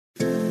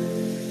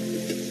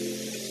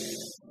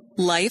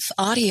Life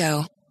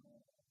Audio.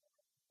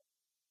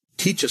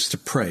 Teach Us to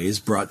Pray is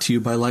brought to you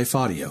by Life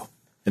Audio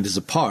and is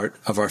a part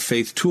of our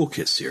Faith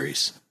Toolkit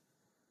series.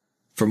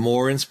 For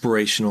more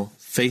inspirational,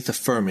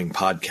 faith-affirming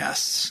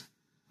podcasts,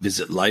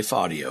 visit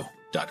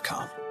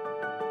lifeaudio.com.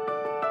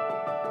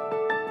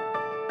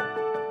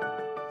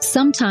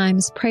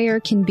 Sometimes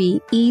prayer can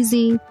be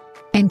easy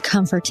and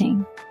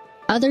comforting.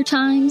 Other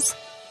times,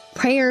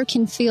 prayer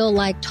can feel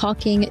like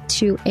talking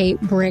to a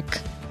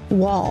brick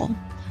wall.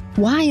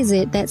 Why is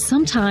it that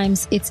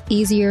sometimes it's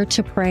easier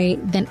to pray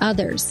than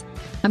others?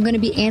 I'm going to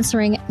be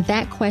answering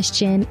that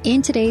question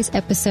in today's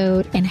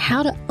episode and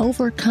how to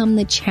overcome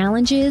the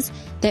challenges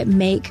that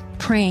make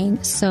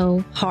praying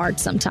so hard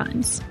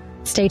sometimes.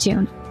 Stay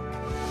tuned.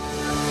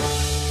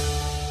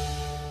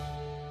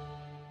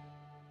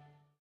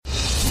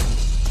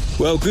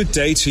 Well, good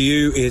day to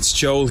you. It's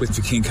Joel with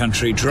For King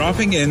Country,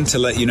 dropping in to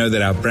let you know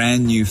that our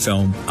brand new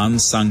film,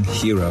 Unsung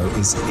Hero,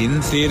 is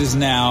in theaters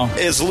now.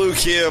 It's Luke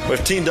here.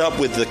 We've teamed up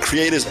with the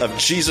creators of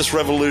Jesus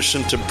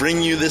Revolution to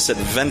bring you this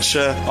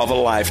adventure of a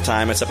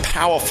lifetime. It's a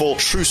powerful,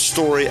 true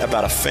story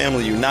about a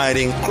family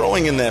uniting,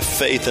 growing in their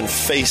faith, and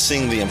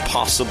facing the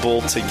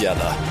impossible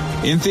together.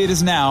 In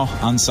theaters now,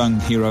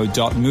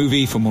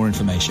 unsunghero.movie for more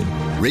information.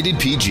 Rated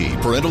PG.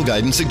 Parental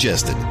guidance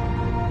suggested.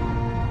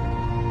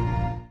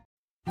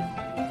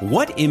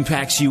 What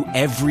impacts you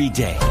every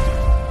day?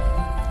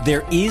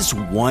 There is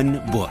one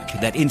book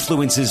that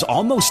influences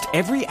almost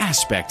every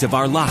aspect of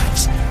our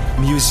lives.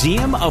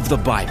 Museum of the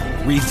Bible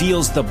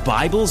reveals the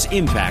Bible's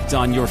impact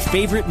on your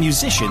favorite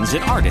musicians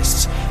and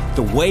artists,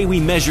 the way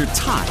we measure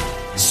time,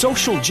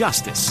 social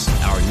justice,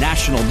 our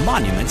national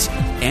monuments,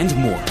 and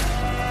more.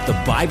 The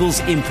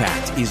Bible's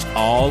impact is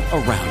all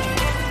around you.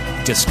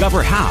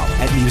 Discover how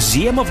at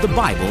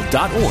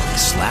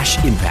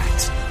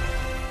museumofthebible.org/impact.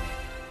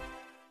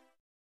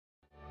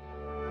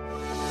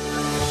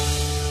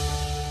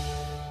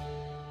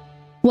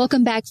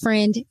 Welcome back,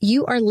 friend.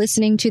 You are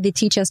listening to the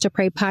Teach Us to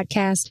Pray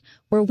podcast,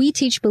 where we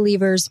teach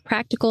believers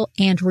practical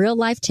and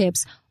real-life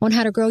tips on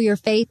how to grow your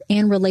faith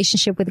and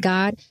relationship with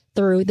God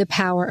through the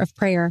power of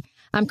prayer.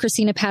 I'm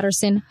Christina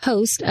Patterson,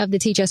 host of the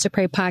Teach Us to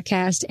Pray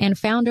podcast and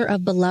founder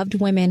of Beloved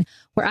Women,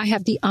 where I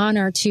have the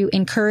honor to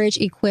encourage,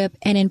 equip,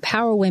 and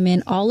empower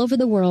women all over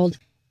the world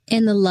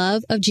in the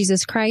love of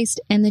Jesus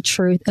Christ and the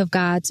truth of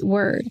God's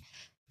Word.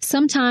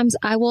 Sometimes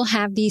I will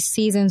have these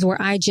seasons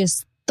where I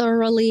just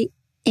thoroughly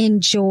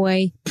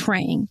enjoy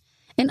praying.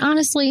 And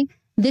honestly,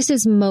 this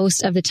is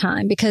most of the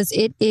time because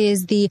it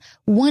is the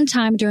one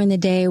time during the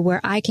day where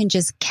I can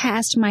just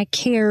cast my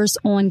cares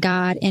on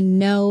God and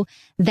know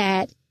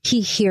that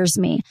He hears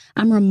me.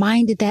 I'm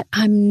reminded that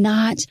I'm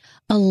not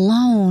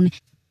alone.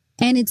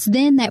 And it's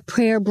then that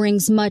prayer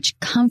brings much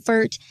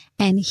comfort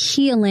and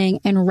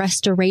healing and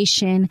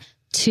restoration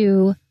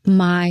to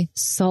my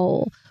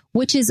soul,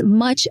 which is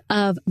much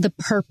of the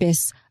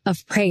purpose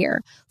of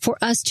prayer, for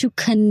us to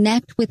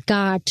connect with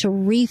God, to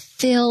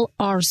refill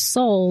our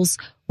souls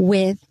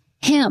with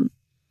Him.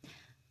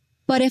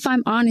 But if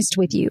I'm honest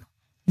with you,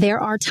 there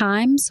are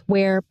times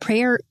where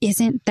prayer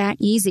isn't that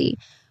easy,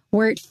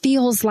 where it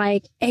feels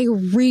like a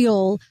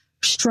real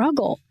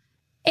struggle.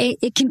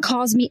 It can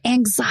cause me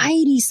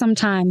anxiety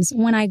sometimes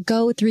when I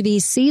go through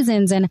these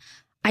seasons and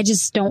I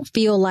just don't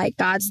feel like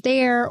God's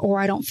there, or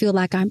I don't feel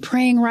like I'm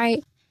praying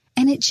right.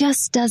 And it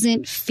just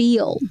doesn't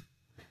feel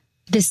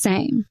the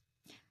same.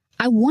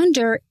 I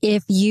wonder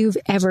if you've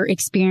ever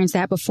experienced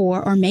that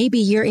before, or maybe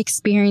you're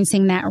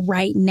experiencing that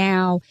right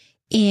now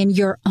in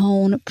your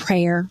own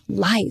prayer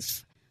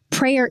life.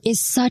 Prayer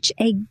is such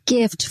a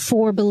gift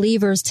for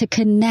believers to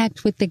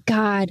connect with the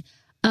God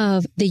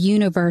of the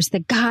universe,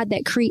 the God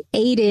that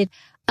created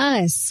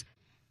us.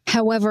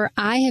 However,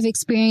 I have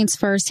experienced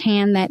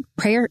firsthand that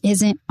prayer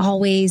isn't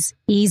always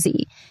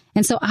easy.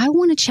 And so I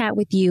want to chat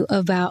with you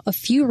about a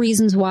few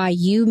reasons why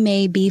you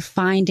may be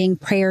finding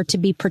prayer to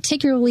be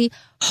particularly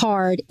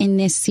hard in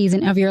this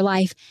season of your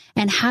life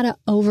and how to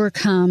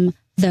overcome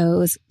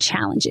those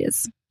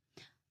challenges.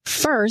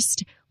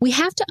 First, we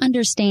have to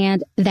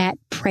understand that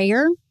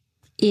prayer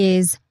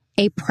is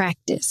a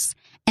practice.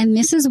 And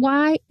this is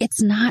why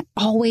it's not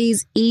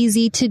always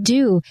easy to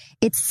do.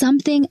 It's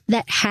something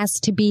that has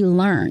to be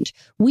learned.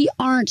 We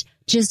aren't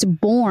just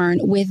born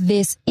with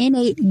this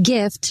innate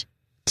gift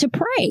to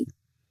pray.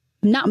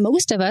 Not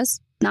most of us,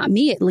 not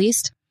me at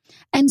least.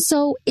 And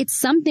so it's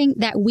something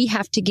that we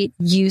have to get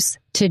used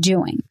to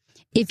doing.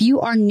 If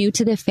you are new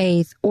to the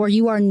faith or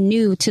you are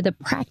new to the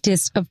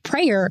practice of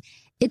prayer,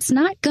 it's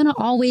not going to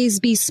always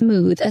be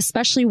smooth,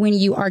 especially when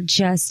you are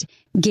just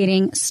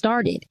getting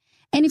started.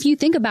 And if you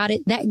think about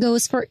it, that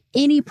goes for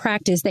any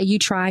practice that you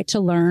try to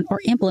learn or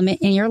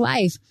implement in your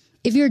life.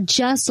 If you're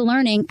just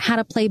learning how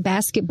to play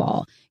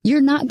basketball,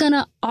 you're not going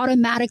to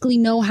automatically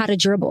know how to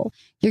dribble.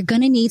 You're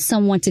going to need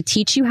someone to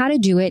teach you how to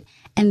do it.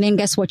 And then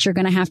guess what you're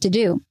going to have to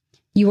do?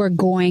 You are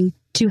going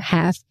to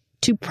have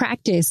to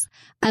practice.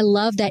 I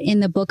love that in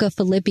the book of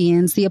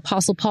Philippians, the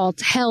Apostle Paul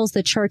tells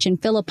the church in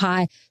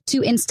Philippi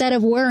to, instead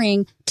of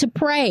worrying, to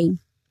pray.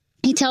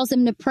 He tells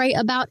them to pray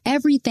about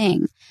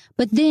everything.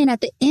 But then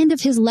at the end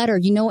of his letter,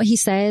 you know what he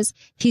says?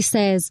 He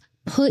says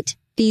put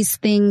these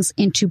things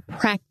into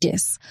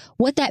practice.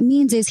 What that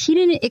means is he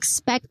didn't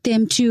expect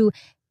them to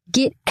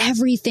get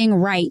everything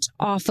right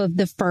off of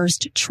the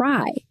first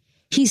try.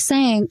 He's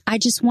saying, I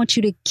just want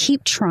you to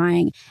keep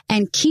trying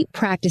and keep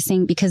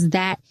practicing, because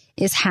that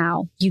is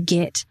how you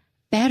get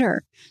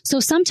better. So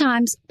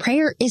sometimes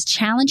prayer is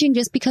challenging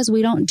just because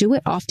we don't do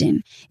it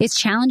often. It's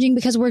challenging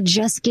because we're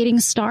just getting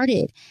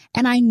started.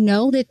 And I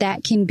know that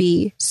that can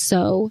be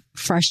so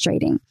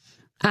frustrating.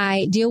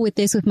 I deal with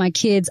this with my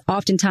kids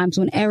oftentimes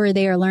whenever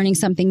they are learning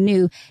something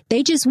new.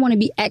 They just want to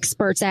be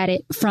experts at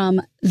it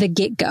from the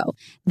get-go.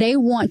 They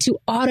want to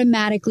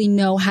automatically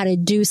know how to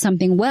do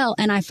something well.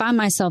 And I find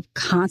myself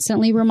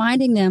constantly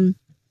reminding them,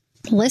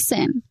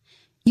 listen,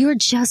 you're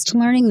just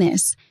learning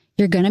this.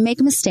 You're going to make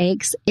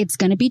mistakes. It's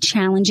going to be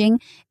challenging.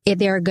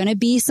 There are going to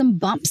be some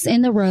bumps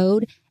in the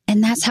road.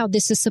 And that's how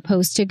this is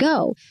supposed to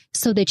go,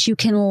 so that you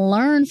can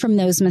learn from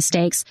those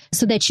mistakes,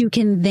 so that you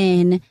can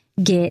then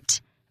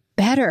get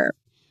better.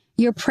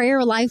 Your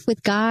prayer life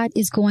with God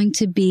is going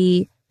to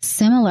be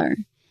similar.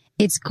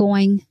 It's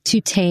going to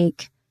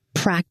take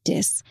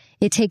practice.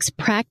 It takes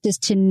practice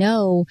to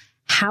know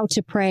how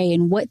to pray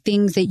and what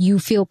things that you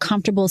feel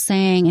comfortable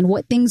saying and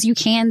what things you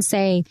can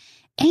say.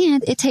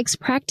 And it takes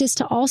practice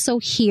to also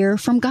hear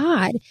from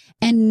God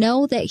and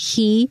know that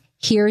He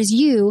hears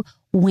you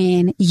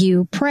when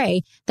you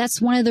pray.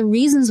 That's one of the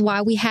reasons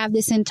why we have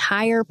this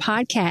entire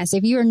podcast.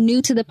 If you're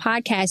new to the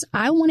podcast,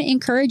 I want to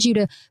encourage you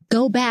to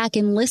go back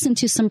and listen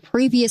to some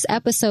previous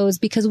episodes,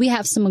 because we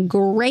have some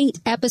great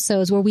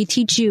episodes where we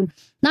teach you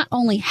not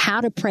only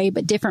how to pray,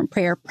 but different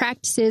prayer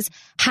practices,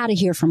 how to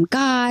hear from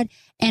God,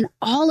 and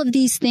all of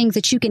these things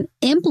that you can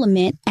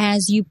implement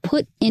as you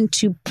put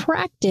into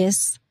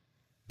practice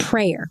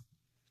prayer.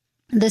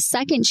 The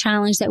second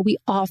challenge that we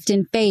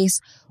often face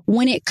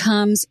when it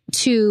comes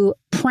to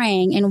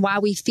praying, and why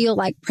we feel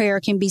like prayer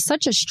can be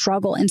such a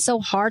struggle and so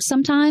hard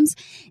sometimes,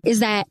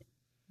 is that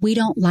we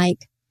don't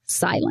like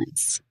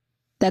silence.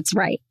 That's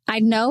right. I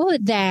know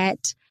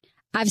that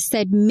I've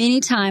said many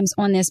times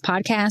on this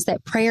podcast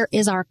that prayer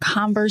is our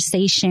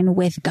conversation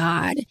with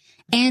God,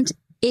 and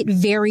it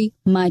very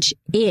much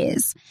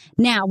is.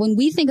 Now, when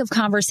we think of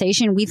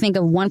conversation, we think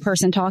of one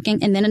person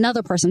talking and then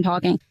another person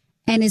talking.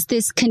 And it's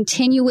this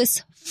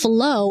continuous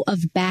flow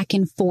of back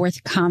and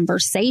forth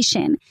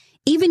conversation.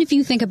 Even if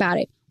you think about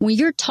it, when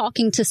you're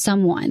talking to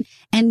someone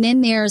and then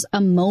there's a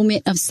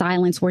moment of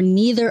silence where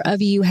neither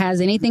of you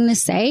has anything to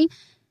say,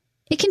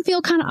 it can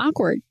feel kind of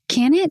awkward,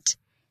 can it?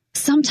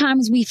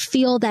 Sometimes we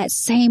feel that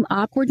same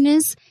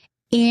awkwardness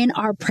in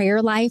our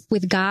prayer life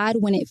with God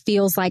when it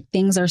feels like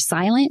things are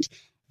silent.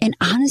 And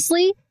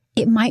honestly,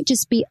 it might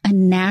just be a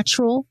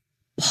natural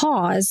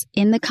pause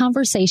in the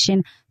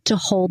conversation to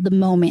hold the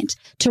moment,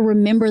 to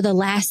remember the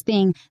last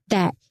thing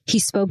that He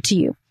spoke to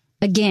you.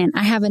 Again,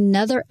 I have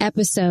another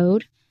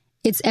episode.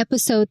 It's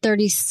episode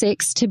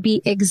 36 to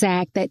be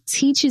exact, that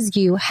teaches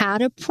you how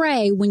to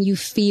pray when you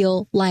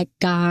feel like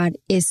God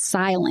is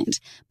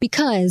silent,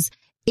 because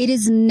it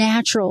is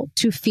natural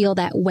to feel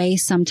that way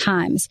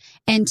sometimes,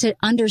 and to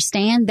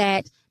understand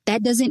that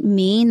that doesn't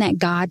mean that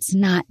God's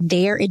not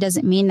there. It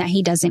doesn't mean that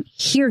He doesn't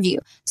hear you.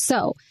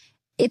 So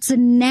it's a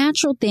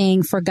natural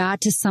thing for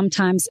God to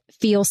sometimes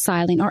feel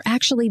silent, or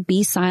actually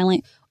be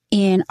silent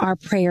in our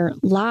prayer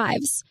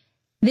lives.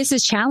 This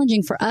is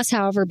challenging for us,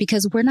 however,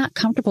 because we're not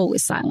comfortable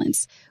with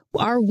silence.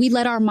 We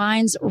let our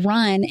minds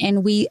run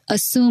and we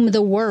assume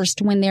the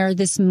worst when there's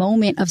this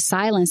moment of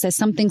silence, that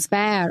something's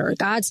bad or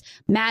God's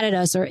mad at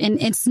us,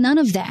 and it's none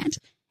of that.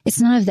 It's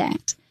none of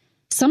that.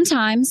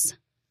 Sometimes,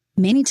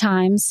 many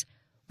times,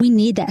 we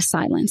need that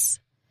silence.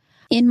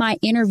 In my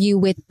interview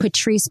with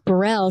Patrice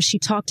Burrell, she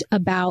talked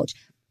about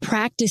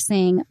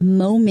practicing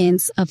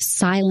moments of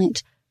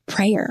silent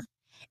prayer,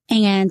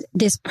 and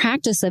this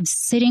practice of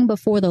sitting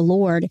before the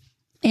Lord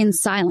in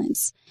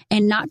silence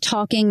and not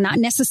talking, not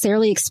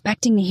necessarily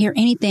expecting to hear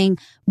anything,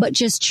 but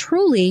just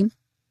truly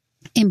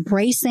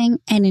embracing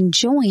and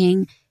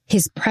enjoying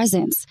His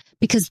presence,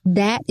 because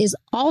that is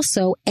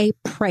also a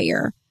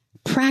prayer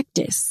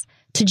practice,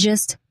 to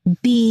just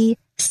be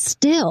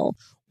still.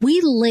 We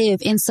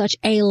live in such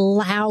a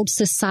loud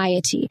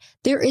society.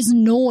 There is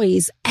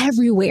noise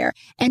everywhere.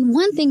 And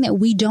one thing that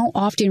we don't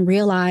often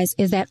realize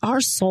is that our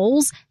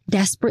souls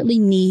desperately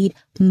need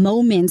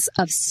moments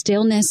of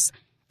stillness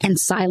and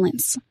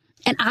silence.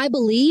 And I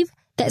believe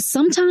that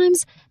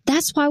sometimes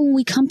that's why when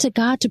we come to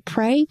God to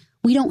pray,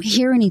 we don't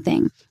hear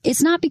anything.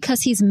 It's not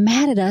because He's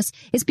mad at us.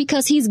 It's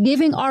because He's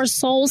giving our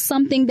souls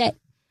something that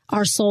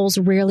our souls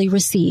rarely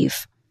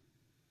receive: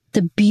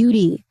 the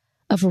beauty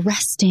of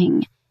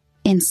resting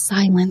in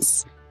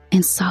silence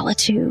and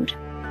solitude.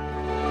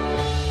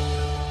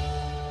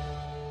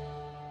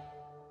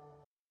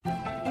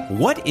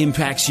 What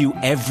impacts you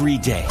every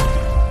day?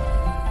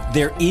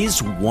 There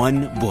is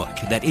one book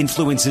that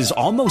influences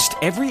almost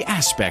every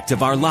aspect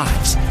of our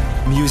lives.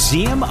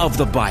 Museum of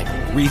the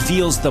Bible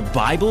reveals the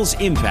Bible's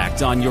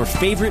impact on your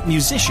favorite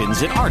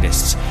musicians and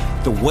artists,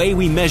 the way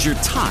we measure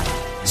time,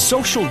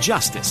 social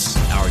justice,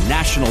 our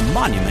national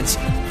monuments,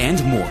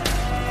 and more.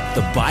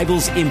 The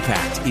Bible's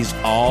impact is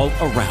all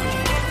around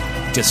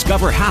you.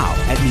 Discover how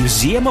at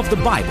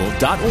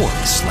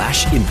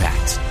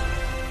museumofthebible.org/impact.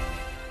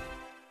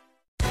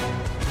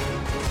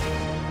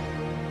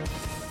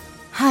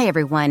 Hi,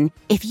 everyone.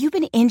 If you've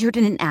been injured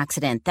in an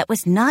accident that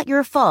was not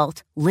your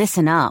fault,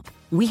 listen up.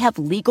 We have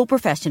legal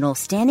professionals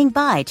standing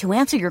by to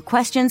answer your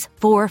questions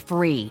for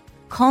free.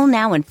 Call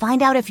now and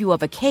find out if you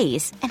have a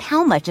case and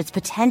how much it's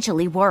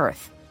potentially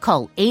worth.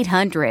 Call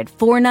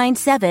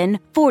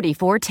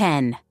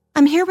 800-497-4410.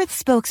 I'm here with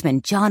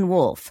spokesman John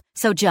Wolf.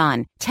 So,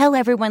 John, tell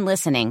everyone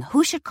listening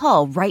who should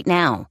call right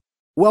now.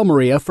 Well,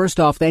 Maria, first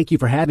off, thank you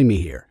for having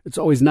me here. It's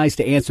always nice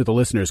to answer the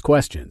listeners'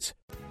 questions.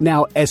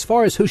 Now, as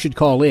far as who should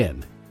call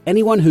in,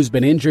 anyone who's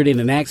been injured in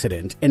an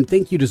accident and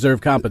think you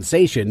deserve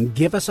compensation,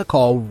 give us a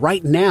call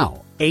right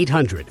now.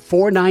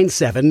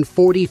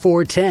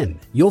 800-497-4410.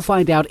 You'll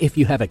find out if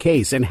you have a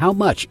case and how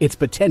much it's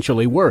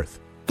potentially worth.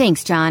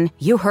 Thanks, John.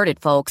 You heard it,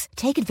 folks.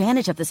 Take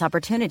advantage of this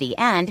opportunity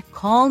and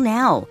call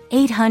now.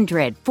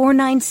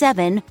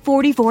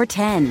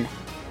 800-497-4410.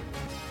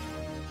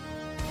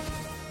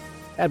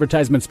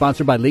 Advertisement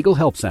sponsored by Legal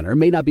Help Center.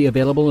 May not be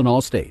available in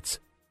all states.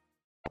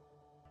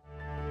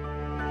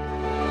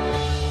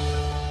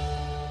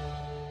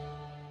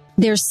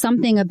 There's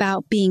something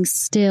about being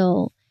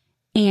still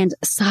and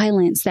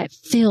silence that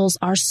fills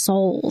our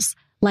souls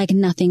like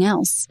nothing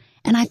else.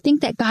 And I think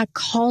that God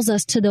calls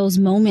us to those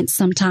moments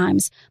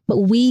sometimes, but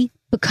we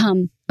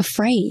become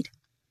afraid.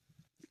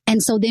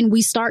 And so then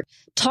we start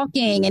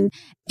talking and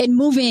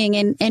moving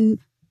and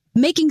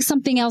making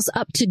something else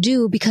up to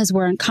do because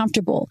we're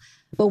uncomfortable.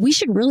 But we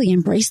should really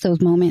embrace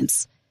those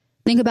moments.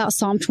 Think about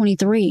Psalm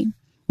 23,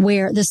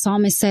 where the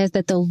psalmist says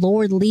that the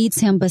Lord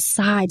leads him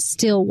beside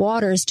still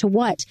waters to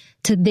what?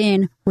 To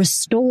then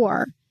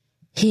restore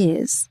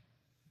his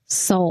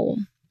soul.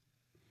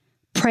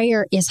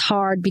 Prayer is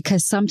hard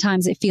because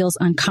sometimes it feels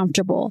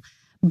uncomfortable,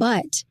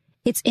 but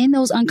it's in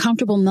those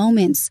uncomfortable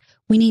moments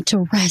we need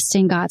to rest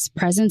in God's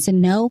presence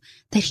and know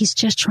that he's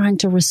just trying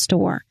to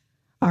restore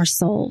our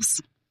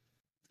souls.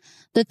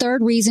 The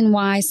third reason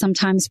why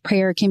sometimes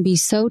prayer can be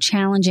so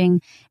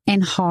challenging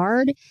and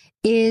hard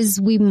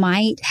is we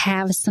might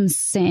have some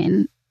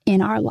sin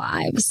in our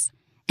lives.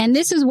 And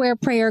this is where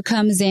prayer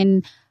comes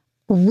in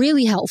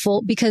really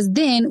helpful, because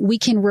then we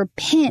can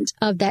repent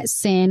of that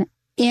sin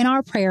in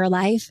our prayer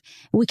life.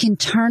 We can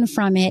turn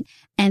from it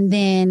and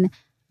then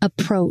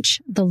approach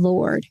the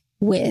Lord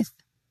with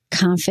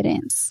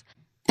confidence.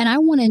 And I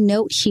want to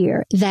note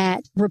here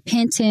that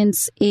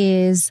repentance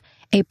is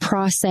a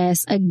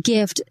process, a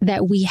gift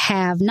that we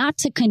have, not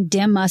to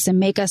condemn us and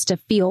make us to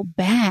feel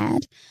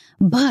bad,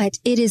 but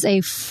it is a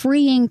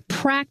freeing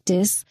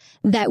practice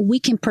that we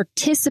can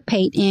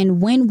participate in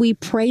when we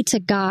pray to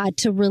God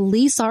to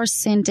release our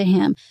sin to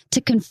him,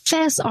 to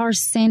confess our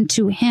sin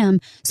to him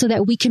so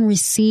that we can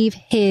receive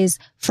his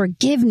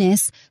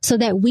forgiveness, so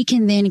that we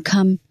can then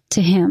come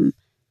to him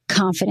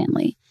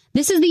confidently.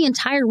 This is the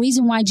entire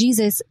reason why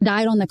Jesus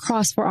died on the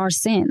cross for our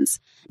sins.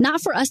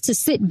 Not for us to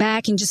sit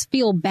back and just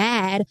feel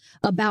bad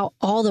about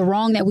all the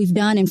wrong that we've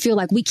done and feel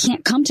like we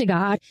can't come to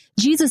God.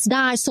 Jesus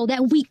died so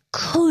that we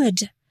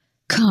could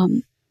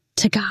come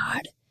to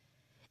God.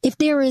 If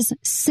there is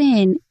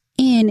sin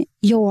in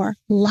your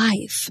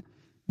life,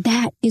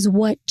 that is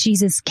what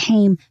Jesus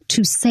came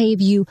to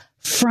save you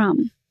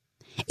from.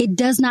 It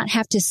does not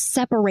have to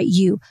separate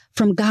you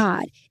from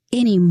God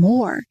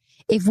anymore.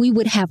 If we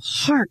would have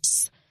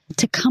hearts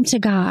to come to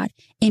God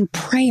in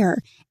prayer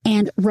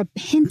and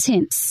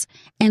repentance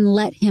and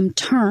let him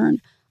turn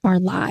our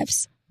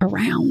lives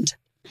around.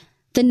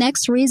 The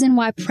next reason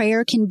why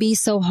prayer can be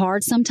so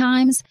hard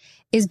sometimes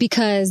is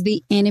because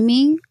the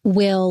enemy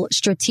will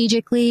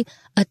strategically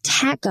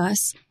attack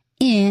us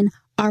in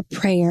our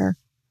prayer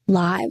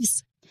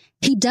lives.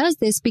 He does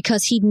this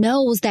because he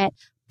knows that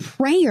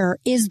prayer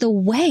is the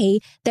way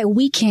that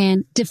we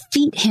can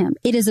defeat him.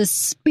 It is a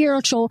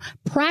spiritual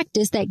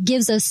practice that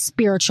gives us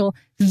spiritual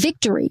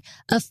victory.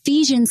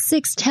 Ephesians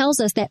 6 tells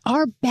us that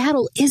our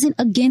battle isn't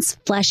against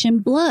flesh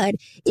and blood.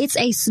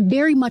 It's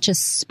very much a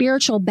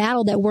spiritual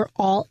battle that we're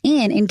all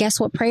in. And guess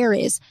what prayer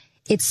is?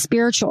 It's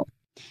spiritual.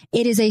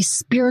 It is a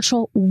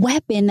spiritual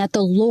weapon that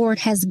the Lord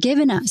has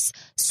given us.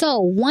 So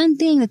one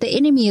thing that the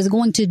enemy is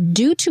going to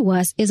do to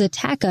us is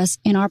attack us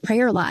in our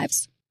prayer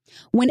lives.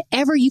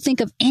 Whenever you think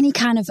of any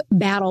kind of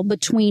battle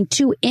between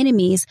two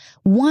enemies,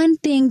 one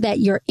thing that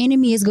your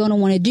enemy is going to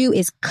want to do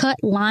is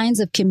cut lines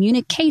of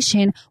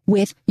communication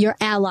with your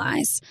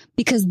allies,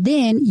 because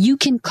then you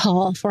can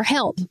call for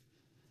help.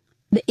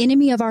 The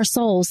enemy of our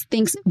souls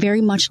thinks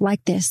very much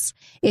like this.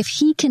 If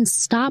he can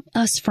stop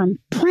us from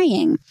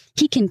praying,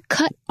 he can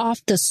cut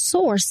off the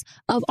source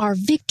of our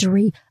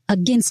victory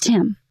against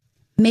him.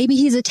 Maybe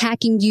he's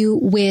attacking you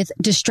with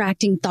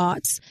distracting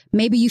thoughts.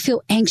 Maybe you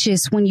feel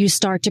anxious when you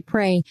start to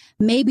pray.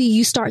 Maybe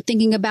you start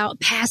thinking about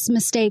past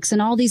mistakes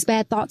and all these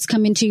bad thoughts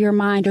come into your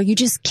mind, or you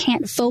just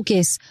can't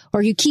focus,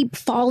 or you keep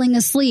falling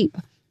asleep.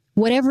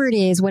 Whatever it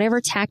is,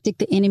 whatever tactic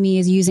the enemy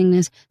is using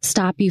to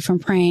stop you from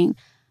praying,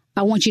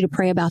 I want you to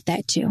pray about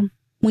that too.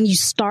 When you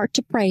start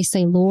to pray,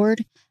 say,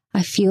 Lord,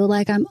 I feel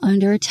like I'm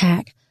under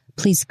attack.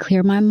 Please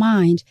clear my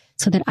mind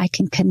so that I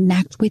can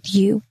connect with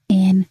you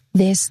in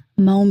this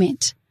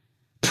moment.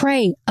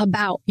 Pray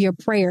about your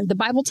prayer. The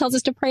Bible tells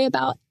us to pray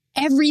about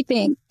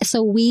everything.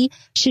 So we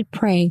should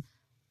pray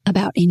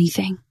about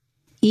anything,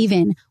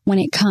 even when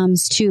it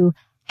comes to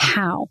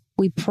how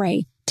we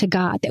pray to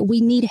God, that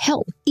we need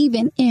help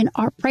even in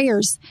our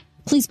prayers.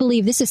 Please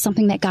believe this is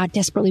something that God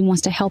desperately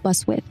wants to help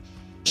us with.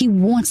 He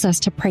wants us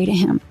to pray to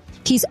him.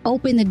 He's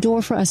opened the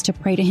door for us to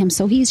pray to him.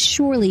 So he's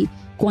surely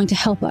going to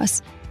help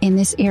us in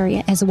this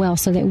area as well,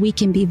 so that we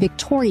can be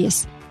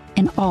victorious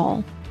in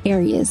all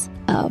areas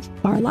of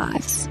our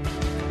lives.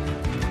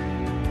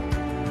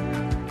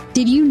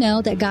 Did you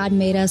know that God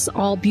made us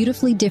all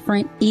beautifully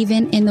different,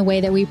 even in the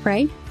way that we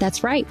pray?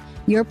 That's right.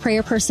 Your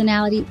prayer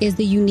personality is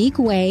the unique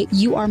way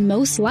you are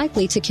most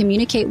likely to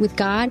communicate with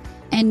God,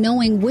 and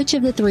knowing which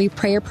of the 3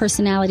 prayer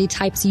personality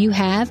types you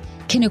have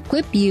can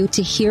equip you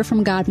to hear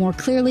from God more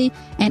clearly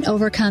and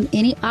overcome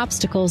any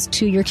obstacles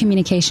to your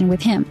communication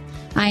with him.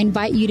 I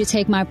invite you to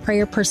take my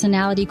prayer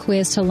personality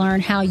quiz to learn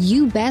how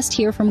you best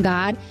hear from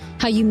God,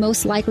 how you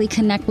most likely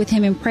connect with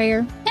him in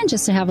prayer, and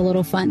just to have a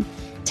little fun.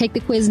 Take the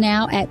quiz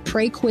now at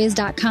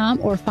prayquiz.com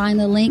or find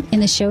the link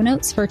in the show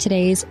notes for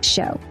today's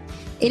show.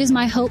 It is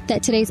my hope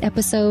that today's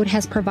episode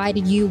has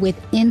provided you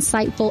with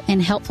insightful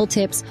and helpful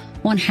tips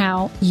on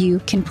how you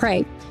can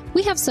pray.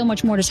 We have so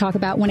much more to talk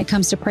about when it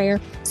comes to prayer,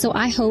 so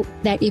I hope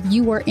that if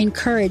you were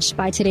encouraged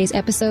by today's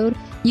episode,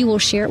 you will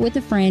share it with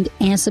a friend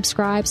and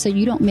subscribe so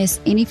you don't miss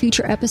any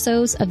future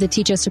episodes of the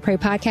Teach Us to Pray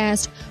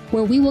podcast,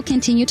 where we will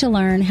continue to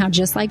learn how,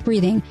 just like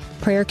breathing,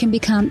 prayer can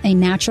become a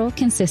natural,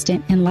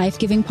 consistent, and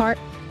life-giving part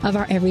of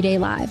our everyday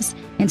lives.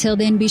 Until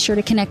then, be sure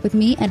to connect with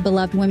me at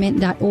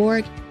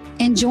belovedwomen.org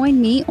and join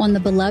me on the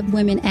Beloved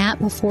Women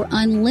app for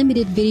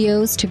unlimited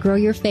videos to grow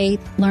your faith,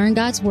 learn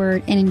God's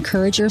Word, and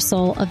encourage your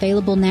soul,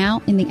 available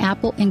now in the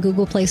Apple and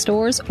Google Play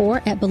stores or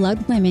at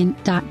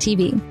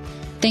belovedwomen.tv.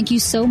 Thank you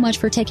so much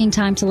for taking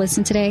time to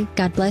listen today.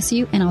 God bless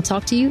you, and I'll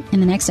talk to you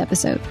in the next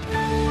episode.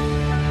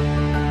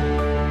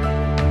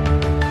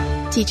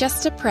 Teach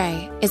Us to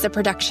Pray is a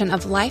production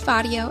of Life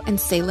Audio and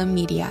Salem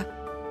Media.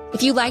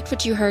 If you liked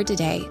what you heard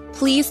today,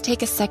 please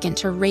take a second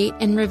to rate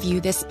and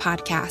review this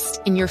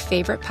podcast in your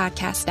favorite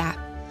podcast app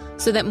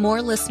so that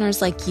more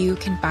listeners like you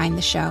can find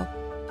the show.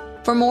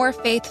 For more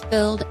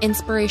faith-filled,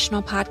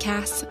 inspirational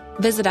podcasts,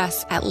 visit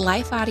us at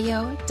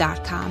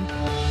lifeaudio.com.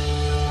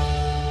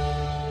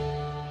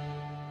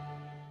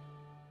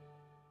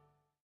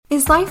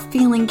 Is life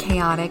feeling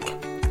chaotic?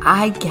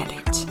 I get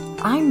it.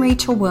 I'm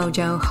Rachel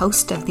Wojo,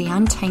 host of the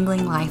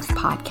Untangling Life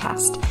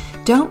podcast.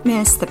 Don't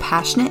miss the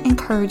passionate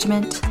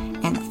encouragement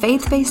and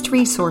faith-based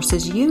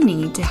resources you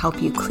need to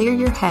help you clear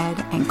your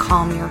head and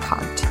calm your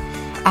heart.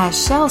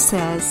 As Shell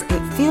says,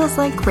 it feels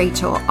like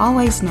Rachel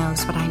always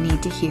knows what I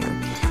need to hear.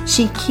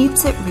 She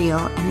keeps it real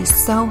and is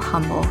so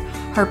humble.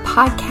 Her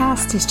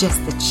podcast is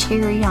just the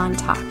cherry on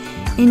top.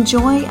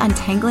 Enjoy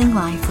Untangling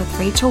Life with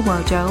Rachel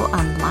Wojo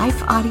on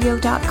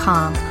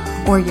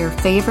lifeaudio.com or your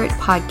favorite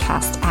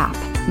podcast app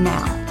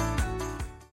now.